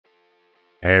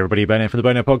Hey everybody, Ben here from the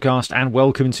Bonehead podcast, and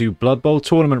welcome to Blood Bowl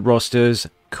Tournament Rosters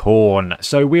Khorne.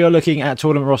 So we are looking at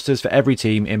tournament rosters for every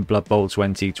team in Blood Bowl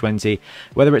 2020,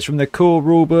 whether it's from the core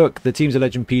rulebook, the Teams of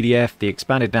Legend PDF, the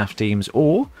expanded NAF teams,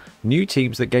 or new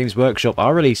teams that Games Workshop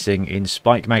are releasing in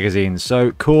Spike magazines.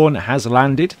 So Khorne has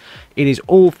landed. It is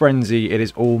all frenzy, it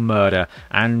is all murder,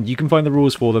 and you can find the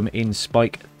rules for them in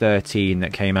Spike 13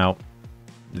 that came out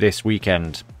this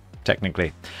weekend.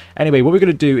 Technically. Anyway, what we're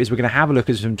going to do is we're going to have a look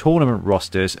at some tournament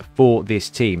rosters for this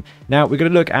team. Now, we're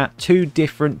going to look at two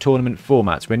different tournament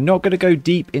formats. We're not going to go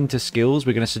deep into skills.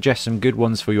 We're going to suggest some good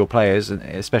ones for your players,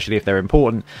 especially if they're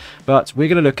important. But we're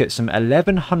going to look at some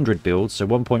 1100 builds, so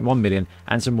 1.1 million,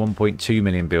 and some 1.2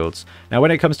 million builds. Now, when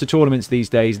it comes to tournaments these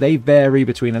days, they vary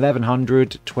between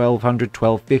 1100, 1200,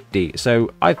 1250.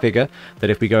 So I figure that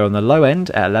if we go on the low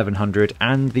end at 1100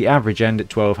 and the average end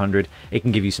at 1200, it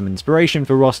can give you some inspiration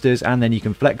for rosters, and then you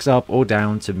can flex up or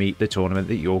down to meet the tournament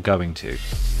that you're going to.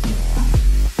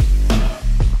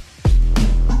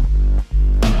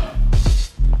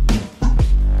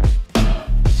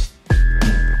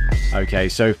 Okay,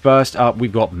 so first up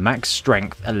we've got max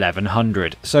strength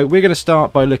 1100. So we're going to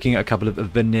start by looking at a couple of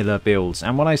vanilla builds,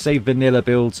 and when I say vanilla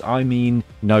builds I mean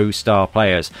no star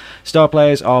players. Star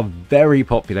players are very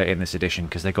popular in this edition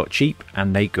because they got cheap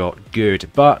and they got good,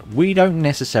 but we don't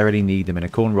necessarily need them in a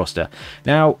Khorne roster.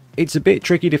 Now, it's a bit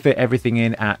tricky to fit everything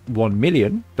in at 1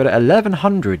 million, but at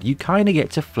 1100 you kind of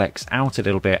get to flex out a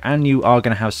little bit, and you are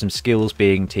going to have some skills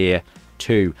being tier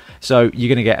 2. So you're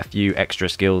going to get a few extra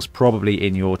skills probably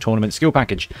in your tournament skill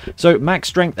package. So max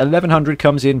strength 1100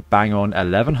 comes in bang on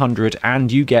 1100,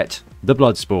 and you get the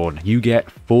Bloodspawn. You get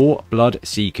 4 Blood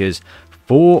Seekers,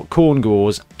 4 Khorne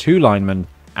Gores, 2 linemen,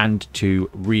 and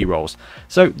 2 rerolls.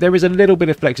 So there is a little bit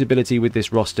of flexibility with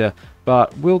this roster,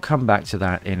 but we'll come back to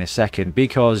that in a second,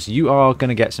 because you are going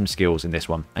to get some skills in this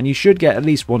one, and you should get at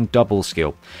least one double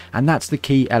skill, and that's the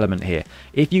key element here.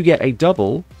 If you get a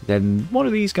double, then one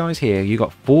of these guys here, you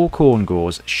got 4 Khorne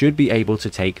Gores, should be able to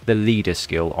take the leader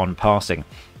skill on passing.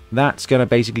 That's going to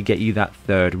basically get you that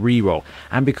third reroll.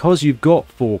 And because you've got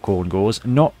 4 Khorne Gores,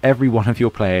 not every one of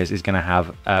your players is going to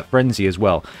have Frenzy as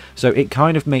well. So it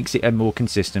kind of makes it a more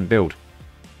consistent build.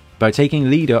 By taking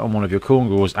leader on one of your Khorne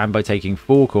Gores and by taking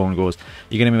 4 Khorne Gores,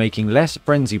 you're going to be making less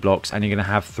Frenzy blocks, and you're going to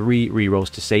have 3 rerolls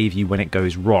to save you when it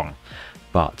goes wrong.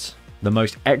 But the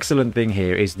most excellent thing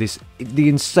here is the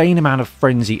insane amount of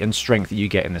frenzy and strength that you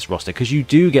get in this roster, because you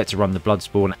do get to run the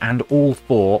Bloodspawn and all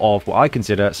 4 of what I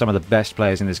consider some of the best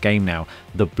players in this game now,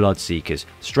 the Blood Seekers.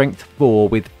 Strength 4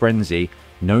 with frenzy,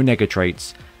 no nega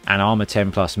traits, and armor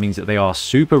 10 plus means that they are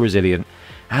super resilient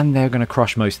and they're going to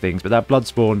crush most things. But that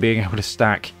Bloodspawn being able to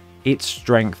stack its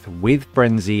strength with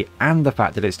frenzy and the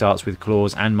fact that it starts with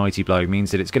claws and mighty blow means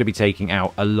that it's going to be taking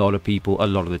out a lot of people a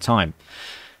lot of the time.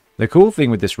 The cool thing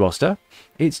with this roster,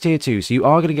 it's tier 2, so you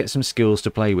are going to get some skills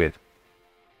to play with.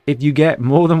 If you get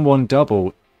more than one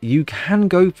double, you can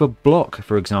go for block,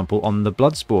 for example, on the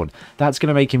Bloodspawn. That's going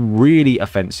to make him really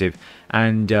offensive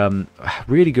and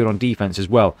really good on defense as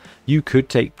well. You could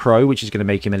take Pro, which is going to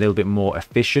make him a little bit more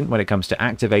efficient when it comes to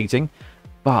activating,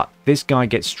 but this guy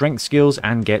gets strength skills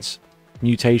and gets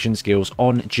mutation skills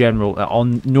on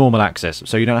normal access,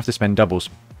 so you don't have to spend doubles.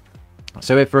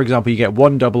 So if, for example, you get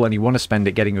one double and you want to spend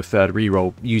it getting your third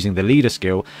reroll using the leader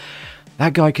skill,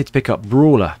 that guy could pick up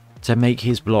Brawler to make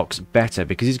his blocks better,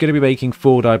 because he's going to be making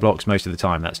 4 die blocks most of the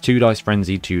time. That's 2 dice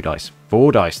frenzy, 2 dice,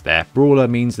 4 dice there. Brawler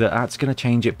means that that's going to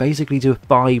change it basically to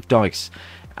 5 dice,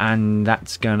 and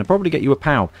that's going to probably get you a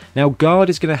POW. Now, Guard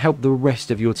is going to help the rest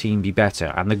of your team be better,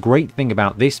 and the great thing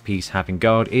about this piece having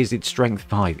Guard is it's strength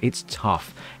 5. It's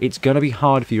tough. It's going to be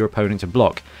hard for your opponent to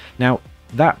block. Now,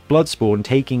 that Bloodspawn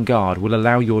taking Guard will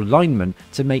allow your linemen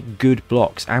to make good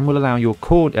blocks, and will allow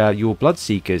your Blood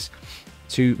Seekers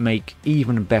to make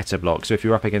even better blocks. So if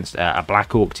you're up against a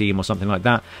Black Orc team or something like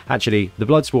that, actually the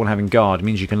Bloodspawn having Guard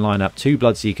means you can line up 2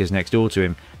 Blood Seekers next door to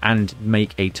him and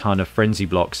make a ton of frenzy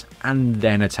blocks and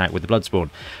then attack with the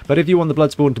Bloodspawn. But if you want the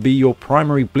Bloodspawn to be your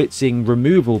primary blitzing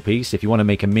removal piece, if you want to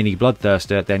make a mini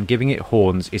Bloodthirster, then giving it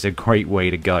horns is a great way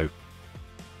to go.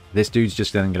 This dude's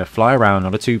just then going to fly around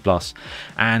on a 2+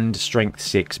 and strength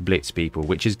 6 blitz people,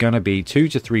 which is going to be 2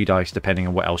 to 3 dice depending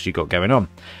on what else you got going on.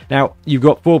 Now, you've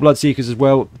got 4 Blood Seekers as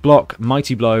well, block,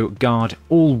 mighty blow, guard,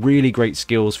 all really great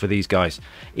skills for these guys.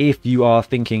 If you are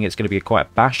thinking it's going to be a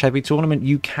quite bash heavy tournament,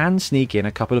 you can sneak in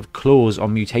a couple of claws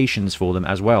on mutations for them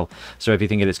as well. So if you're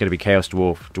thinking it's going to be Chaos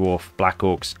Dwarf, Black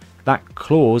Orcs, that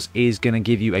claws is going to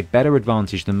give you a better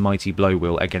advantage than Mighty Blow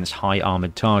will against high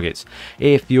armored targets.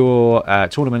 If your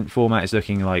tournament format is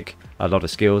looking like a lot of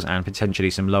skills and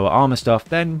potentially some lower armor stuff,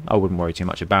 then I wouldn't worry too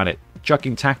much about it.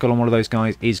 Chucking tackle on one of those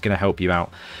guys is going to help you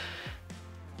out.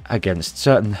 against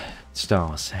certain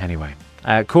stars. Anyway.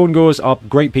 Khorne Gores are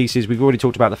great pieces. We've already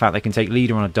talked about the fact they can take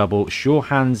leader on a double. Sure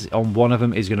Hands on one of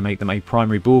them is going to make them a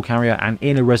primary ball carrier, and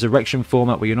in a resurrection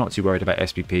format where you're not too worried about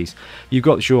SPPs, you've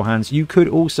got the Sure Hands. You could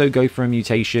also go for a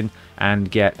mutation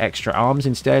and get extra arms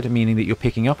instead, meaning that you're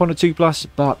picking up on a 2+,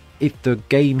 but if the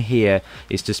game here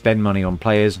is to spend money on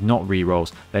players, not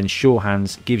rerolls, then Sure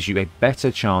Hands gives you a better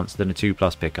chance than a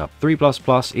 2+ pickup.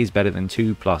 3++ is better than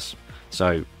 2+,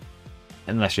 so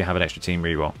unless you have an extra team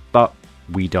reroll, but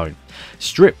we don't.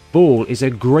 Strip Ball is a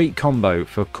great combo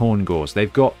for Khorne Gores.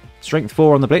 They've got strength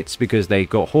 4 on the blitz because they've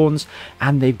got horns,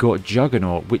 and they've got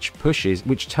Juggernaut, which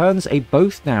turns a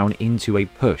both down into a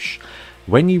push.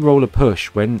 When you roll a push,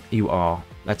 when you are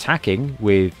attacking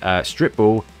with Strip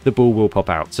Ball, the ball will pop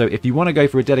out. So if you want to go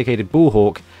for a dedicated Ball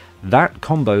Hawk, that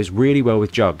combos really well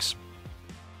with Jugs.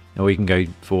 Or you can go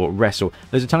for Wrestle.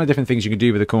 There's a ton of different things you can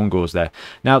do with the Khorne Gores there.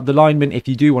 Now, the lineman, if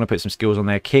you do want to put some skills on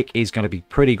there, Kick is going to be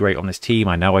pretty great on this team.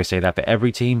 I know I say that for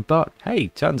every team, but hey,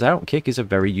 turns out Kick is a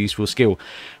very useful skill.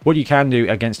 What you can do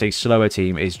against a slower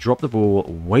team is drop the ball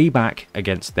way back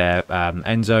against their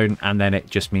end zone, and then it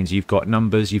just means you've got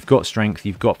numbers, you've got strength,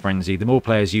 you've got frenzy. The more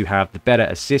players you have, the better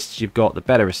assists you've got, the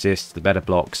better assists, the better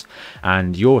blocks,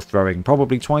 and you're throwing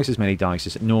probably twice as many dice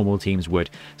as normal teams would.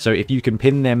 So if you can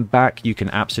pin them back, you can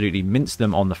absolutely mince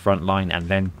them on the front line and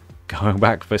then go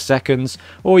back for seconds,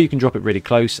 or you can drop it really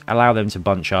close, allow them to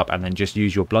bunch up, and then just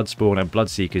use your Bloodspawn and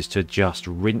Bloodseekers to just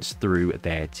rinse through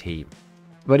their team.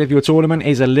 But if your tournament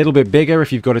is a little bit bigger,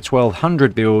 if you've got a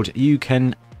 1200 build, you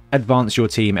can advance your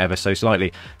team ever so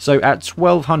slightly. So at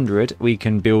 1200 we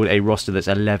can build a roster that's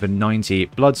 1190.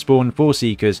 Bloodspawn, 4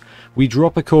 Seekers, we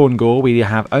drop a Khorne Gore, we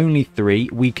have only 3,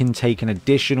 we can take an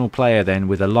additional player then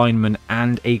with a lineman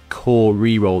and a core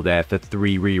reroll there for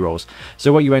 3 rerolls.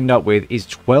 So what you end up with is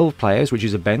 12 players, which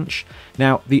is a bench.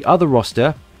 Now the other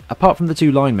roster, apart from the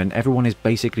 2 linemen, everyone is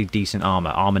basically decent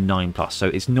armor 9+, so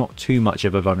it's not too much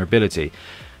of a vulnerability.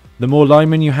 The more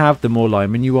linemen you have, the more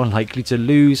linemen you are likely to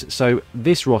lose. So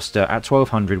this roster at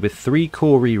 1200 with 3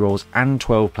 core rerolls and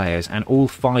 12 players and all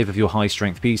 5 of your high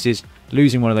strength pieces,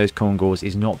 losing one of those Khorne Gores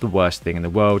is not the worst thing in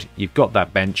the world. You've got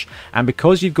that bench, and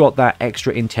because you've got that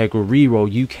extra integral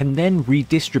reroll, you can then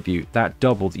redistribute that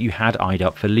double that you had eyed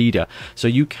up for leader. So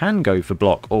you can go for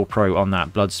block or pro on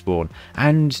that Bloodspawn,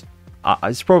 and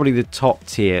it's probably the top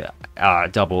tier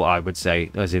double, I would say,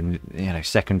 as in, you know,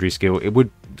 secondary skill. It would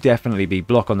definitely be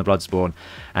block on the Bloodspawn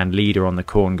and leader on the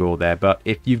Khorne Gore there. But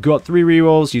if you've got 3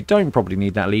 rerolls, you don't probably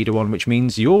need that leader one, which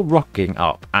means you're rocking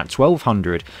up at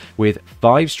 1200 with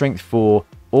 5 strength 4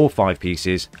 or 5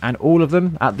 pieces, and all of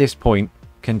them at this point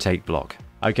can take block.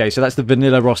 Okay, so that's the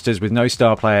vanilla rosters with no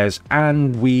star players,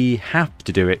 and we have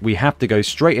to do it. We have to go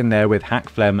straight in there with Hack,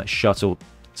 Phlegm, Scuttle,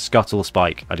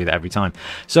 Spike. I do that every time.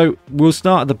 So we'll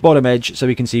start at the bottom edge so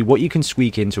we can see what you can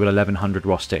squeak into an 1100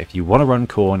 roster if you want to run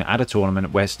Khorne at a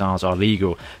tournament where stars are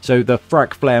legal. So the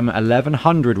Frack Phlegm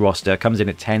 1100 roster comes in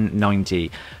at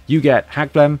 1090. You get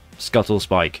Hack, Phlegm, Scuttle,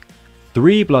 Spike,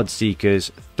 3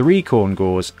 Bloodseekers, 3 Khorne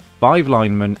Gores, 5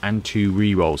 linemen, and 2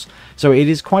 rerolls. So it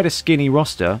is quite a skinny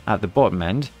roster at the bottom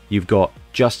end. You've got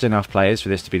just enough players for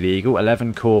this to be legal.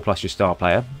 11 core plus your star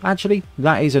player. Actually,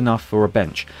 that is enough for a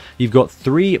bench. You've got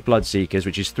 3 Bloodseekers,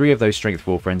 which is 3 of those strength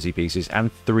 4 frenzy pieces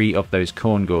and 3 of those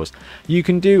Khorne Gores. You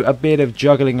can do a bit of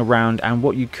juggling around, and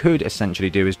what you could essentially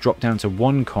do is drop down to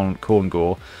 1 Khorne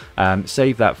Gore,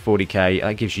 save that 40k,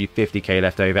 that gives you 50k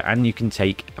left over, and you can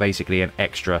take basically an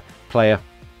extra player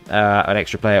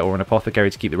or an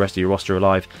apothecary to keep the rest of your roster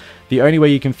alive. The only way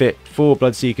you can fit 4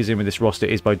 Bloodseekers in with this roster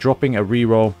is by dropping a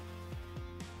reroll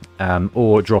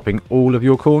or dropping all of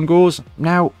your Khorne Gores.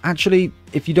 Now, actually,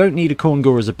 if you don't need a Khorne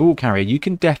Gore as a ball carrier, you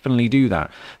can definitely do that.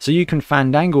 So you can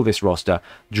fandangle this roster,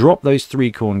 drop those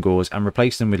 3 Khorne Gores and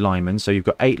replace them with linemen, so you've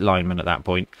got 8 linemen at that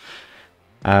point.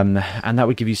 And that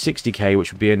would give you 60k,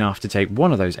 which would be enough to take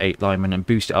one of those 8 linemen and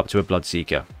boost it up to a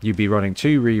Bloodseeker. You'd be running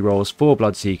 2 rerolls, 4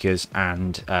 Bloodseekers,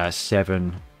 and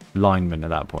 7 linemen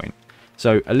at that point.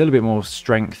 So a little bit more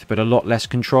strength, but a lot less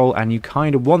control, and you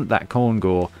kind of want that Khorne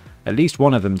Gore, at least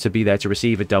one of them, to be there to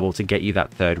receive a double to get you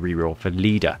that 3rd reroll for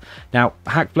leader. Now,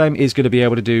 Hack Phlegm is going to be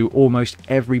able to do almost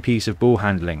every piece of ball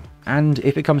handling, and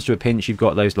if it comes to a pinch, you've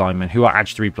got those linemen who are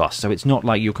Edge 3+, so it's not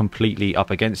like you're completely up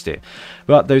against it.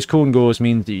 But those Khorne Gores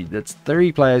mean that's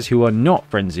 3 players who are not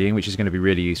frenzying, which is going to be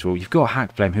really useful. You've got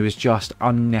Hack Phlegm, who is just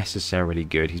unnecessarily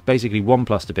good. He's basically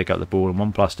 1+ to pick up the ball and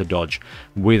 1+ to dodge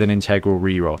with an integral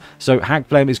reroll. So Hack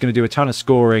Phlegm is going to do a ton of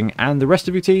scoring, and the rest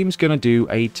of your team's going to do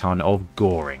a ton of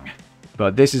goring.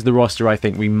 but this is the roster I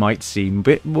think we might see a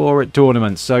bit more at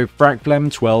tournaments. So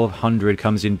Fragflem 1200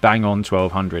 comes in bang on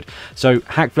 1200. So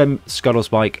Hackflem,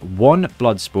 Scuttlespike, 1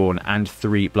 Bloodspawn and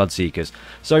 3 Bloodseekers.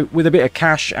 So with a bit of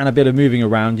cash and a bit of moving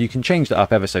around, you can change that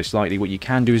up ever so slightly. What you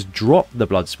can do is drop the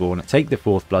Bloodspawn, take the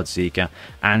 4th Bloodseeker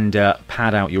and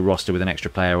pad out your roster with an extra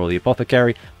player or the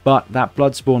Apothecary. But that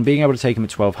Bloodspawn, being able to take him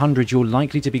at 1200, you're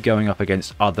likely to be going up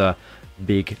against other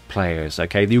big players.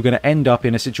 Okay, you're going to end up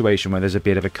in a situation where there's a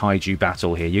bit of a kaiju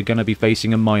battle here. You're going to be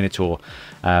facing a Minotaur,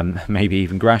 maybe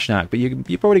even Grashnak, but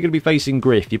you're probably going to be facing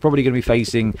Griff. You're probably going to be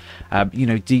facing you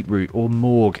know, Deeproot or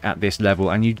Morg at this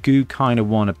level, and you do kind of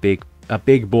want a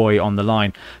big boy on the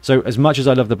line. So as much as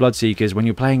I love the Bloodseekers, when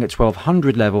you're playing at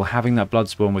 1200 level, having that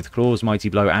Bloodspawn with Claws, Mighty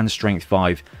Blow and Strength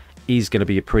 5 is going to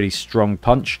be a pretty strong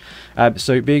punch.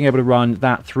 So being able to run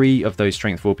that 3 of those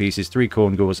Strength 4 pieces, 3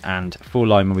 Khorne Gores and 4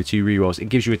 linemen with 2 rerolls, it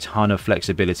gives you a ton of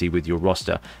flexibility with your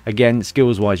roster. Again,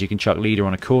 skills wise, you can chuck Leader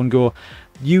on a Khorne Gore.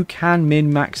 You can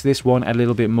min-max this one a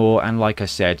little bit more, and like I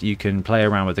said, you can play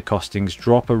around with the costings,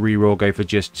 drop a reroll, go for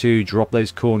just 2, drop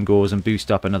those Khorne Gores and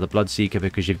boost up another Bloodseeker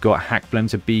because you've got Hackflem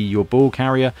to be your ball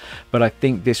carrier. But I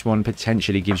think this one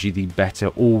potentially gives you the better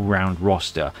all-round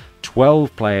roster.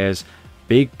 12 players,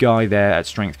 big guy there at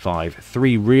Strength 5,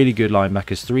 3 really good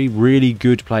linebackers, 3 really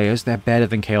good players. They're better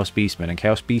than Chaos Beastmen, and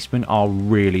Chaos Beastmen are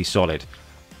really solid.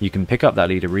 You can pick up that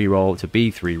Leader reroll to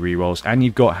be 3 rerolls, and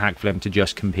you've got Hackflem to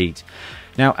just compete.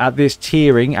 Now, at this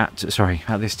tiering,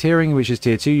 which is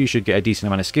tier 2, you should get a decent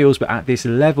amount of skills, but at this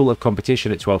level of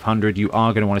competition at 1200, you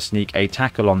are going to want to sneak a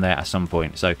tackle on there at some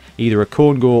point. So either a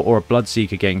Khorne Gore or a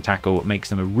Bloodseeker getting tackle makes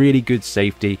them a really good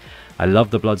safety. I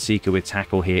love the Bloodseeker with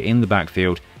tackle here in the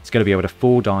backfield. It's going to be able to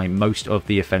 4-die most of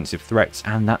the offensive threats,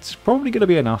 and that's probably going to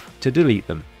be enough to delete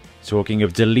them. Talking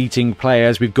of deleting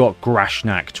players, we've got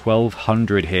Grashnak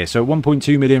 1200 here. So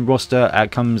 1.2 million roster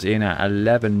comes in at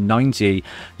 1190.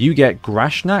 You get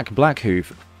Grashnak,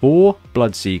 Blackhoof, 4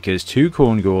 Bloodseekers, 2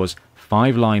 Khorne Gores,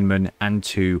 5 linemen and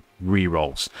 2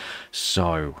 rerolls.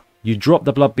 So you drop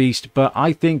the Blood Beast, but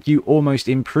I think you almost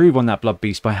improve on that Blood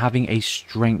Beast by having a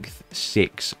Strength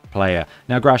 6 player.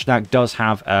 Now, Grashnak does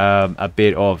have a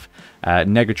bit of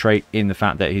Negatrait in the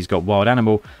fact that he's got Wild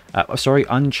Animal,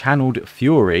 Unchanneled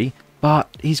Fury, but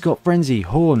he's got Frenzy,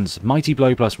 Horns, Mighty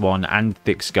Blow +1 and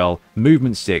Thick Skull,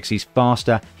 Movement 6. He's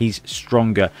faster, he's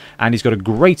stronger, and he's got a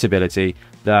great ability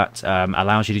that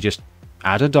allows you to just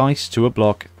add a dice to a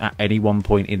block at any one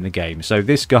point in the game. So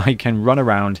this guy can run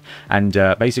around and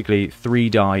basically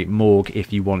 3-die Morg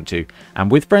if you want to. And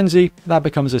with Frenzy, that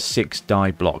becomes a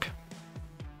 6-die block.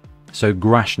 So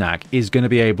Grashnak is going to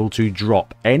be able to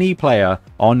drop any player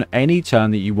on any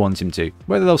turn that you want him to.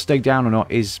 Whether they'll stay down or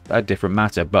not is a different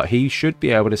matter, but he should be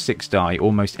able to 6-die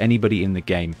almost anybody in the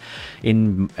game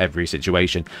in every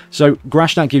situation. So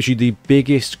Grashnak gives you the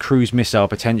biggest cruise missile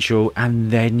potential,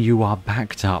 and then you are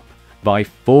backed up by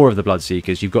 4 of the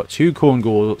Bloodseekers. You've got 2 Khorne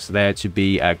Gores there to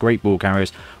be great ball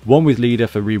carriers, 1 with Leader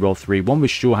for reroll 3, 1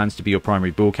 with Sure Hands to be your primary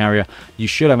ball carrier. You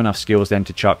should have enough skills then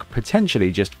to chuck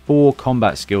potentially just 4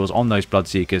 combat skills on those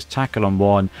Bloodseekers, tackle on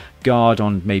 1, guard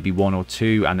on maybe 1 or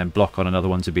 2, and then block on another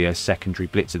one to be a secondary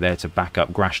blitzer there to back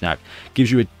up Grashnak.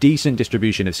 Gives you a decent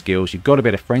distribution of skills. You've got a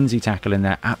bit of Frenzy tackle in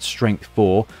there at Strength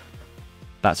 4.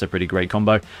 That's a pretty great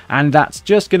combo, and that's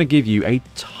just going to give you a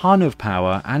ton of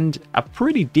power and a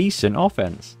pretty decent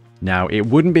offense. Now, it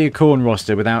wouldn't be a Khorne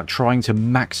roster without trying to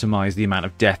maximize the amount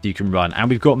of death you can run, and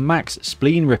we've got Max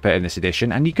Spleen Ripper in this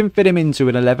edition, and you can fit him into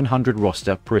an 1100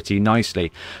 roster pretty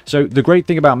nicely. So the great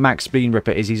thing about Max Spleen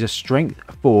Ripper is he's a Strength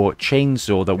 4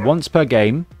 chainsaw that once per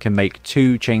game can make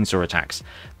 2 chainsaw attacks.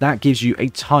 That gives you a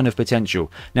ton of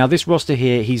potential. Now, this roster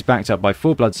here, he's backed up by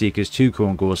 4 Bloodseekers, 2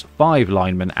 Khorne Gores, 5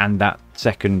 linemen, and that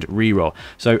second reroll.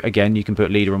 So again, you can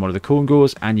put Leader on one of the Khorne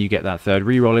Gores and you get that third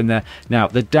reroll in there. Now,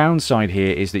 the downside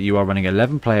here is that you are running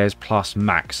 11 players plus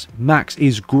Max. Max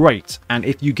is great, and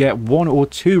if you get 1 or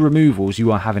 2 removals,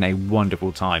 you are having a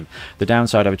wonderful time. The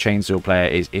downside of a chainsaw player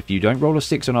is if you don't roll a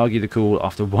 6 on Argue the Call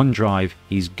after 1 drive,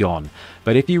 he's gone.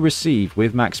 But if you receive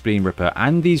with Max Spleen Ripper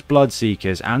and these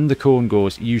Bloodseekers and the Khorne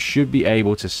Gores, you should be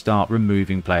able to start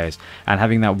removing players and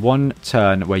having that 1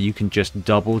 turn where you can just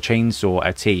double chainsaw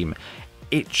a team.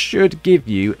 It should give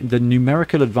you the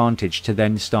numerical advantage to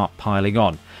then start piling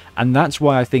on. And that's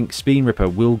why I think Spleen Ripper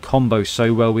will combo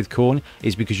so well with Khorne,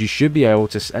 is because you should be able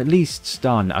to at least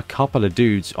stun a couple of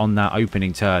dudes on that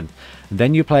opening turn.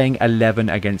 Then you're playing 11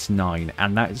 against 9,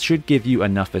 and that should give you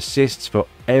enough assists for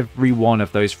every one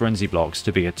of those frenzy blocks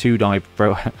to be a 2-die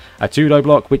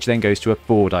block, which then goes to a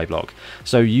 4-die block.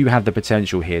 So you have the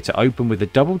potential here to open with a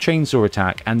double chainsaw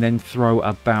attack and then throw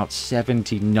about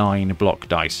 79 block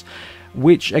dice,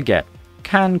 which again,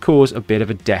 can cause a bit of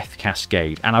a death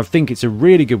cascade, and I think it's a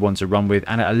really good one to run with,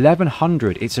 and at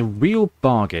 1100 it's a real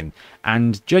bargain,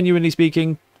 and genuinely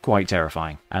speaking, quite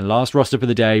terrifying. And last roster for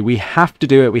the day, we have to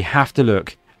do it, we have to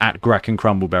look at Grak and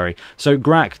Crumbleberry. So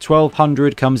Grak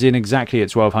 1200 comes in exactly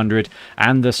at 1200,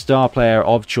 and the star player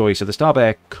of choice, or the star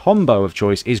player combo of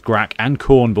choice, is Grak and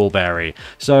Cornballberry.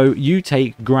 So you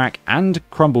take Grak and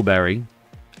Crumbleberry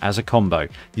as a combo.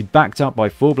 You're backed up by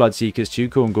 4 Bloodseekers, 2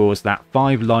 Corngors, that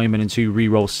 5 Linemen and 2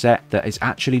 reroll set that is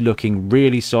actually looking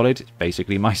really solid. It's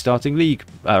basically my starting league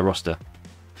roster.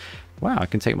 Wow, I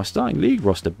can take my starting league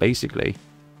roster basically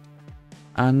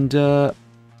and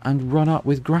run up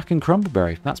with Grak and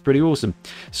Crumbleberry. That's pretty awesome.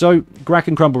 So Grak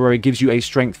and Crumbleberry gives you a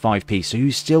strength 5 piece, so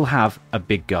you still have a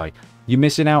big guy. You're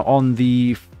missing out on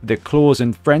the claws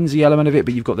and frenzy element of it,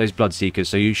 but you've got those Bloodseekers,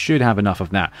 so you should have enough of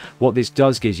that. What this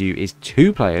does gives you is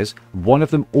 2 players. One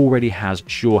of them already has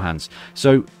Sure Hands.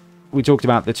 So we talked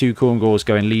about the 2 Corngors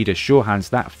going leader, Sure Hands.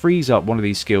 That frees up one of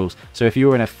these skills. So if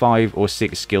you're in a 5 or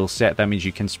 6 skill set, that means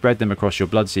you can spread them across your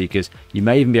Bloodseekers. You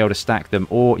may even be able to stack them,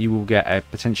 or you will get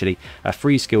potentially a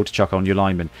free skill to chuck on your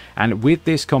linemen. And with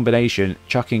this combination,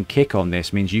 chucking kick on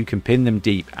this means you can pin them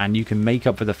deep, and you can make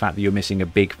up for the fact that you're missing a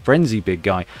big frenzy big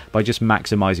guy by just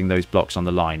maximizing those blocks on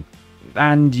the line.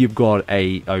 And you've got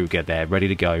a ogre there ready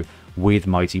to go with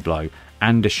Mighty Blow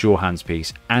and a Sure Hands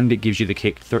piece, and it gives you the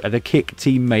kick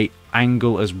teammate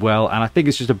angle as well, and I think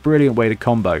it's just a brilliant way to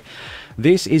combo.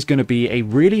 This is going to be a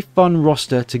really fun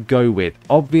roster to go with.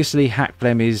 Obviously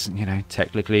Hakflem is, you know,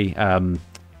 technically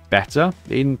better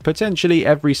in potentially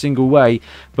every single way,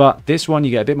 but this one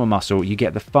you get a bit more muscle, you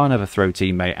get the fun of a throw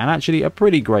teammate, and actually a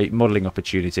pretty great modelling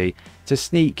opportunity to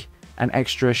sneak an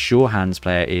extra Sure Hands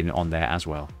player in on there as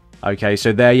well. Okay,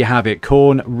 so there you have it,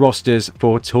 Khorne rosters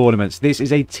for tournaments. This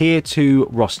is a tier 2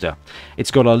 roster.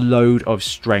 It's got a load of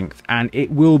strength, and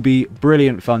it will be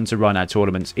brilliant fun to run at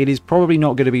tournaments. It is probably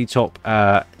not going to be top,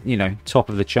 top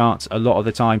of the charts a lot of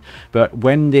the time, but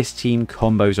when this team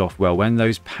combos off well, when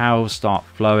those powers start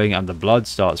flowing and the blood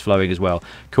starts flowing as well,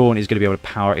 Khorne is going to be able to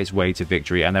power its way to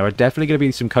victory. And there are definitely going to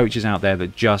be some coaches out there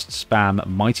that just spam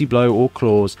Mighty Blow or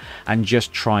Claws and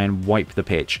just try and wipe the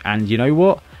pitch. And you know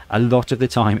what? A lot of the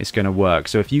time it's going to work.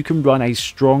 So if you can run a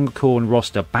strong Khorne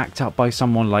roster backed up by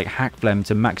someone like Hakflem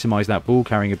to maximize that ball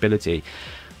carrying ability,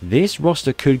 this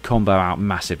roster could combo out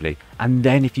massively. And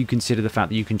then if you consider the fact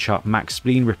that you can chuck Max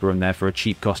Spleen Ripper in there for a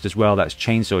cheap cost as well, that's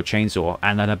Chainsaw,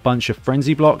 and then a bunch of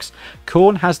frenzy blocks,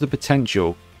 Khorne has the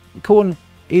potential. Khorne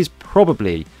is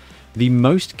probably the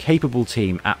most capable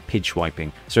team at pitch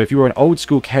wiping. So if you're an old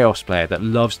school Chaos player that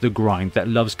loves the grind, that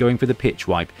loves going for the pitch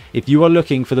wipe, if you are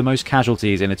looking for the most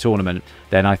casualties in a tournament,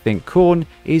 then I think Khorne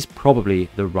is probably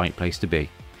the right place to be.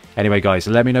 Anyway guys,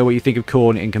 let me know what you think of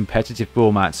Khorne in competitive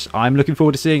formats. I'm looking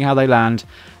forward to seeing how they land,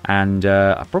 and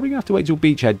I'm probably going to have to wait till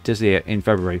Beachhead to see it in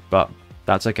February, but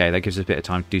that's okay, that gives us a bit of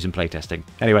time to do some playtesting.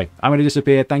 Anyway, I'm going to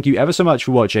disappear. Thank you ever so much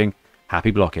for watching.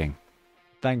 Happy blocking.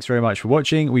 Thanks very much for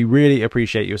watching. We really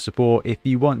appreciate your support. If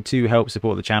you want to help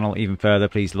support the channel even further,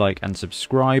 please like and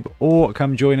subscribe, or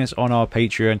come join us on our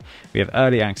Patreon. We have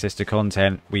early access to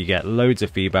content, we get loads of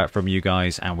feedback from you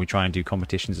guys, and we try and do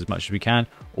competitions as much as we can.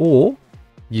 Or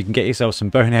you can get yourself some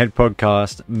Bonehead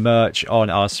podcast merch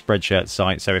on our Spreadshirt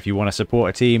site. So if you want to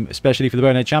support a team, especially for the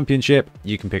Bonehead Championship,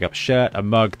 you can pick up a shirt, a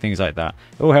mug, things like that.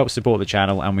 It all helps support the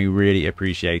channel, and we really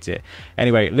appreciate it.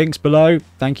 Anyway, links below.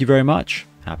 Thank you very much.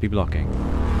 Happy blocking.